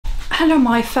Hello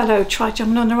my fellow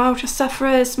trigeminal neuralgia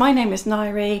sufferers, my name is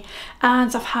Nairi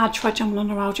and I've had trigeminal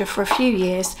neuralgia for a few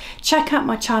years. Check out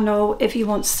my channel if you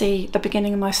want to see the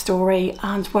beginning of my story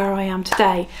and where I am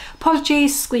today.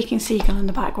 Apologies, squeaking seagull in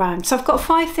the background. So I've got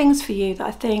 5 things for you that I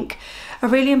think are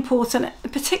really important,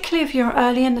 particularly if you're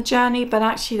early in the journey, but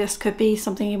actually this could be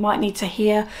something you might need to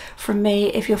hear from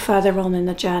me if you're further on in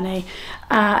the journey.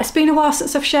 It's been a while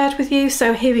since I've shared with you,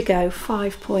 so here we go,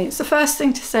 5 points. The first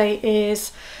thing to say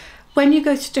is, when you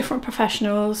go to different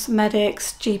professionals,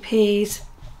 medics, GPs,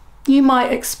 you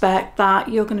might expect that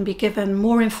you're going to be given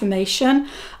more information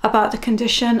about the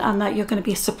condition and that you're going to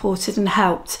be supported and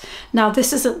helped. Now,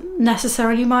 this isn't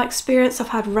necessarily my experience. I've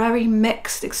had very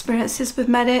mixed experiences with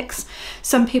medics.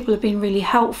 Some people have been really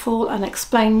helpful and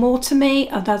explained more to me,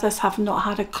 and others have not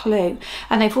had a clue.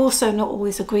 And they've also not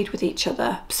always agreed with each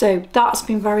other. So that's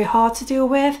been very hard to deal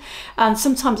with. And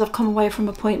sometimes I've come away from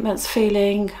appointments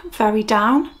feeling very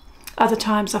down. Other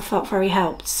times I felt very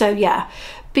helped. So yeah,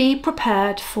 be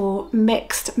prepared for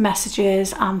mixed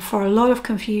messages and for a lot of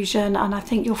confusion, and I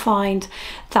think you'll find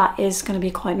that is going to be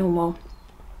quite normal.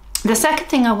 The second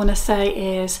thing I want to say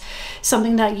is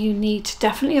something that you need to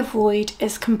definitely avoid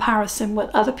is comparison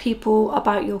with other people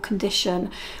about your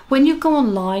condition. When you go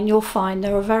online, you'll find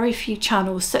there are very few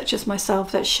channels such as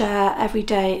myself that share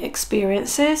everyday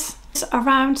experiences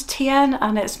around TN,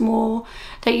 and it's more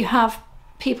that you have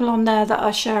people on there that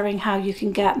are sharing how you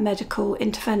can get medical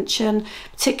intervention,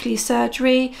 particularly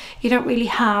surgery. You don't really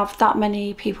have that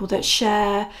many people that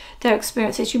share their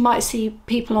experiences. You might see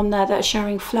people on there that are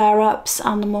sharing flare-ups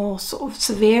and the more sort of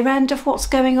severe end of what's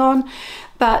going on,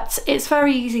 but it's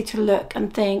very easy to look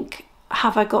and think,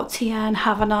 have I got TN?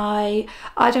 Haven't I?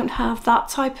 I don't have that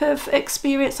type of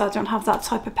experience. I don't have that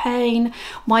type of pain.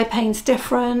 My pain's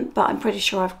different, but I'm pretty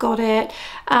sure I've got it.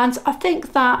 And I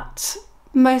think that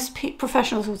most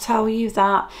professionals will tell you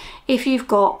that if you've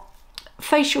got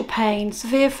facial pain,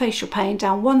 severe facial pain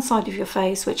down one side of your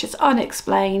face, which is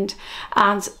unexplained,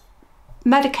 and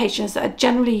medications that are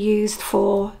generally used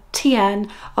for TN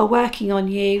are working on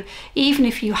you, even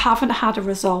if you haven't had a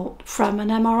result from an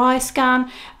MRI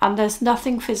scan and there's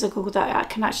nothing physical that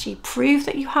can actually prove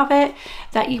that you have it,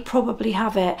 that you probably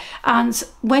have it. And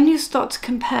when you start to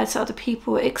compare to other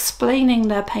people explaining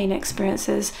their pain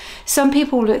experiences, some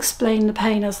people will explain the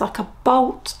pain as like a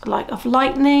bolt, like of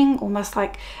lightning, almost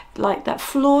like that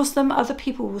floors them. Other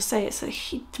people will say it's a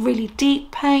really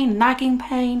deep pain, nagging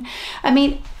pain. I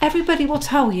mean, everybody will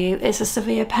tell you it's a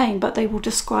severe pain, but they will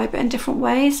describe it in different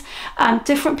ways, and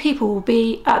different people will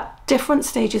be at different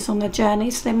stages on their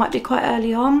journey. So they might be quite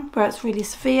early on where it's really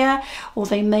severe, or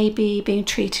they may be being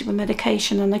treated with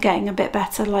medication and they're getting a bit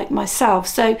better, like myself.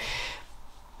 So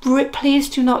please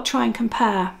do not try and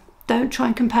compare. Don't try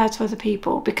and compare to other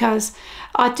people, because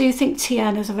I do think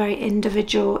TN is a very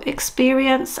individual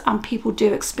experience and people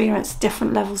do experience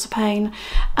different levels of pain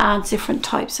and different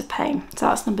types of pain. So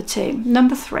that's number 2.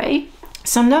 Number 3.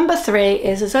 So number 3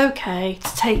 is it's okay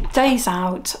to take days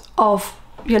out of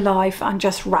your life and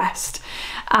just rest.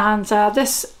 And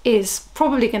this is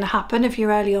probably going to happen if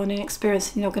you're early on in experience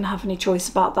and you're not going to have any choice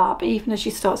about that. But even as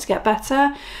you start to get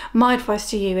better, my advice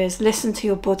to you is listen to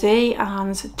your body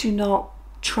and do not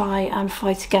try and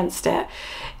fight against it.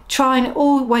 Try in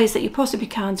all ways that you possibly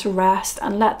can to rest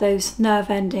and let those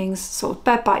nerve endings sort of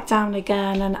bed back down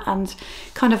again, and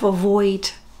kind of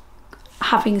avoid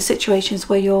having situations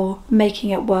where you're making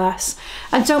it worse.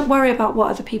 And don't worry about what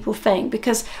other people think,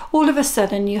 because all of a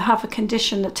sudden you have a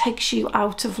condition that takes you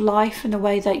out of life in a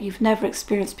way that you've never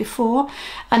experienced before.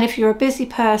 And if you're a busy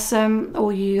person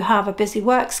or you have a busy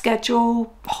work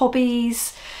schedule,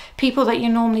 hobbies, people that you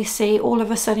normally see, all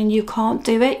of a sudden you can't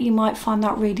do it. You might find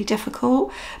that really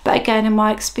difficult. But again, in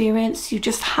my experience, you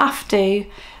just have to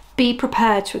be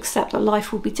prepared to accept that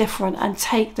life will be different and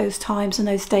take those times and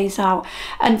those days out.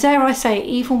 And dare I say,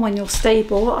 even when you're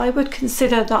stable, I would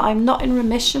consider that I'm not in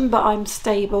remission, but I'm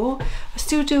stable. I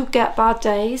still do get bad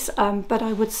days, but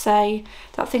I would say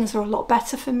that things are a lot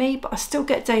better for me, but I still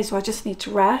get days where I just need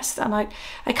to rest. And I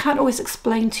can't always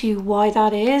explain to you why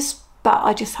that is, but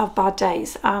I just have bad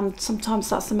days, and sometimes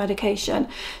that's the medication.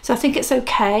 So I think it's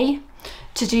okay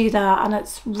to do that, and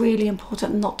it's really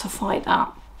important not to fight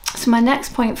that. So my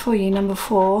next point for you, number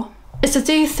 4, is I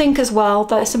do think as well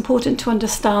that it's important to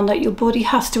understand that your body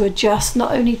has to adjust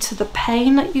not only to the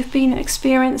pain that you've been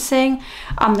experiencing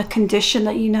and the condition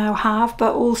that you now have,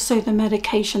 but also the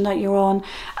medication that you're on,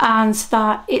 and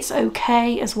that it's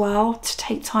okay as well to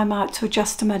take time out to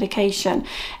adjust to medication.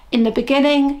 In the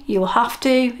beginning, you'll have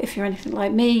to. If you're anything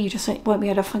like me, you just won't be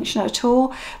able to function at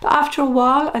all. But after a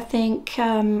while, I think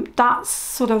that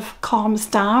sort of calms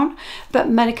down. But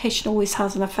medication always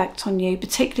has an effect on you,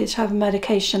 particularly the type of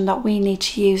medication that we need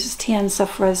to use as TN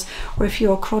sufferers, or if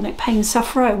you're a chronic pain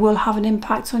sufferer, it will have an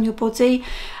impact on your body.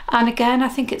 And again, I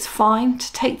think it's fine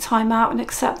to take time out and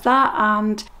accept that.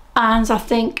 And I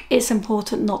think it's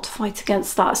important not to fight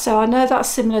against that. So I know that's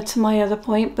similar to my other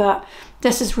point, but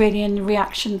this is really in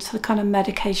reaction to the kind of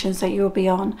medications that you'll be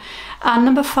on. And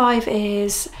number 5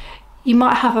 is you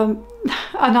might have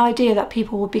an idea that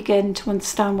people will begin to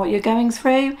understand what you're going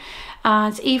through,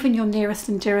 and even your nearest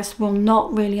and dearest will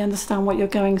not really understand what you're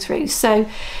going through. So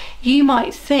you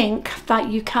might think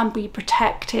that you can be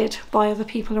protected by other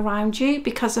people around you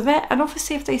because of it. And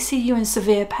obviously if they see you in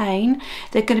severe pain,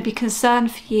 they're going to be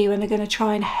concerned for you, and they're going to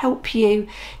try and help you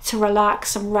to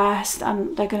relax and rest,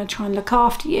 and they're going to try and look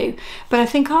after you. But I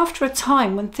think after a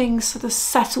time, when things sort of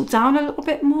settle down a little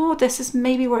bit more, this is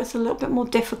maybe where it's a little bit more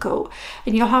difficult.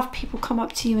 And you'll have people come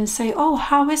up to you and say, oh,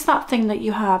 how is that thing that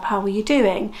you have? How are you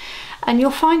doing? And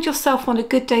you'll find yourself on a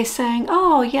good day saying,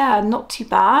 oh yeah, not too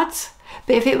bad.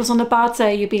 But if it was on a bad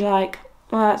day, you'd be like,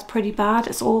 well, that's pretty bad,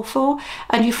 it's awful.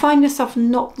 And you find yourself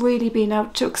not really being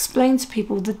able to explain to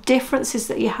people the differences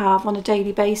that you have on a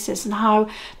daily basis, and how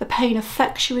the pain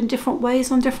affects you in different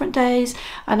ways on different days,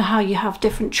 and how you have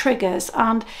different triggers.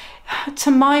 And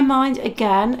to my mind,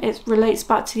 again, it relates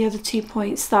back to the other 2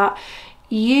 points, that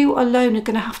you alone are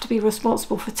going to have to be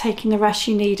responsible for taking the rest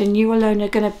you need, and you alone are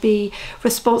going to be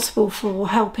responsible for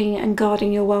helping and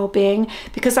guarding your well-being,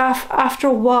 because after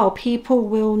a while people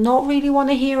will not really want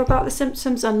to hear about the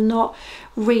symptoms, and not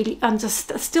really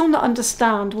still not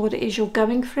understand what it is you're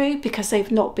going through, because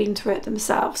they've not been through it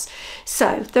themselves.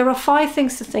 So there are 5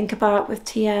 things to think about with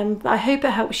TM. I hope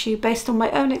it helps you based on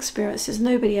my own experiences,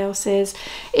 nobody else's.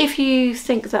 If you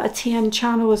think that a TM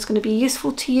channel is going to be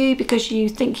useful to you because you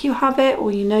think you have it,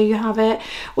 or you know you have it,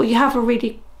 or you have a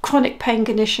really chronic pain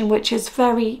condition which is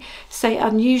very, say,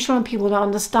 unusual and people don't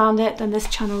understand it, then this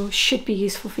channel should be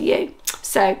useful for you.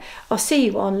 So I'll see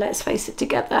you on Let's Face It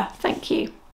Together. Thank you.